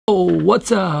Oh,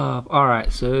 what's up?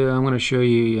 Alright, so I'm gonna show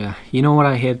you, you know what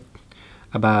I hate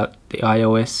about the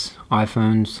iOS,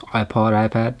 iPhones, iPod,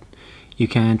 iPad? You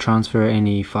can transfer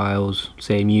any files,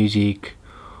 say music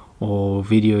or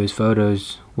videos,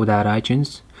 photos, without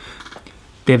iTunes.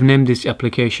 They've named this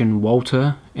application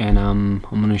Waltr, and I'm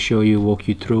gonna walk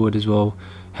you through it as well,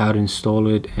 how to install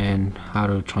it and how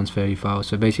to transfer your files.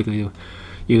 So basically,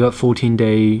 you got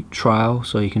 14-day trial,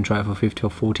 so you can try it for 50 or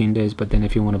 14 days, but then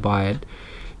if you want to buy it,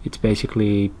 it's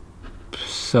basically,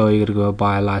 so you gotta go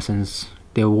buy a license.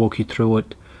 They'll walk you through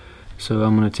it. So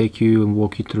I'm gonna take you and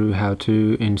walk you through how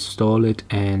to install it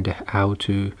and how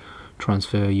to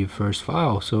transfer your first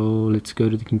file. So let's go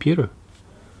to the computer.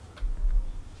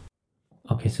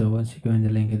 Okay, so once you go in the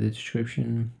link in the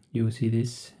description, you will see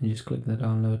this, and just click the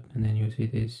download, and then you'll see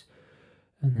this,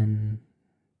 and then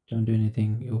don't do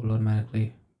anything. It will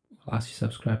automatically ask you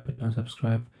subscribe, but don't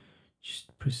subscribe.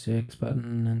 Just press the X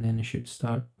button, and then it should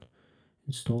start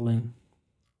installing.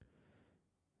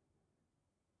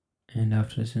 And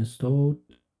after it's installed,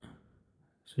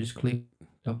 so just click,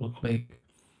 double click,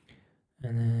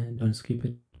 and then don't skip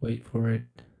it, wait for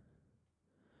it,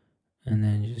 and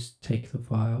then just take the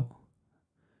file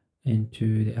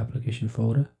into the application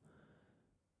folder,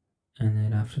 and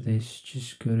then after this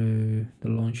just go to the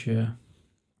launcher,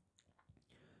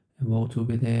 and Waltr will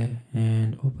be there,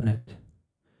 and open it,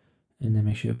 and then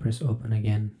make sure you press open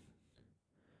again.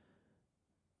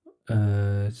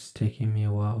 It's taking me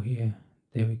a while here.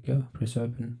 There we go, press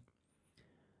open,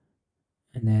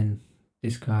 and then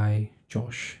this guy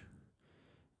Josh,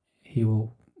 he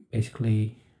will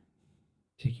basically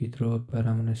take you through it, but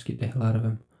I'm gonna skip the hell out of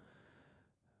him.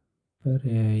 But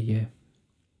yeah,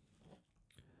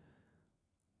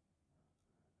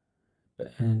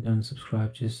 and don't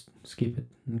subscribe, just skip it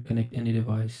and connect any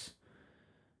device,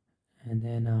 and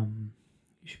then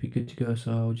you should be good to go.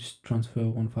 So I'll just transfer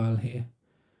one file here,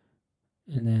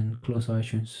 and then close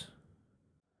iTunes.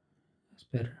 That's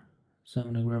better. So I'm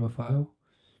gonna grab a file,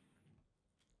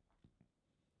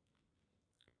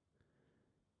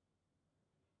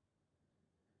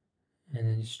 and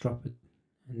then just drop it,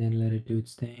 and then let it do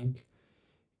its thing.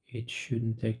 It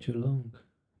shouldn't take too long,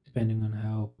 depending on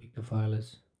how big the file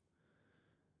is.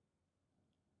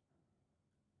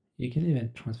 You can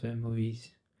even transfer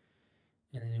movies,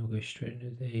 and then it will go straight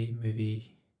into the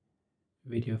movie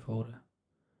video folder,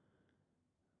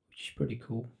 which is pretty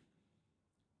cool.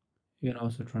 You can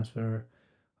also transfer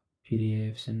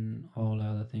PDFs and all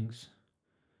other things,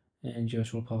 and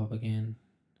Josh will pop up again,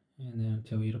 and then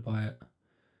tell you to buy it,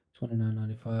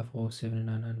 $29.95 or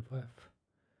 $79.95.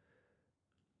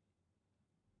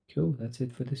 Cool, that's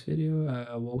it for this video.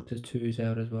 Waltr 2 is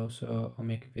out as well, so I'll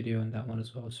make a video on that one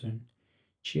as well soon.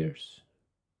 Cheers.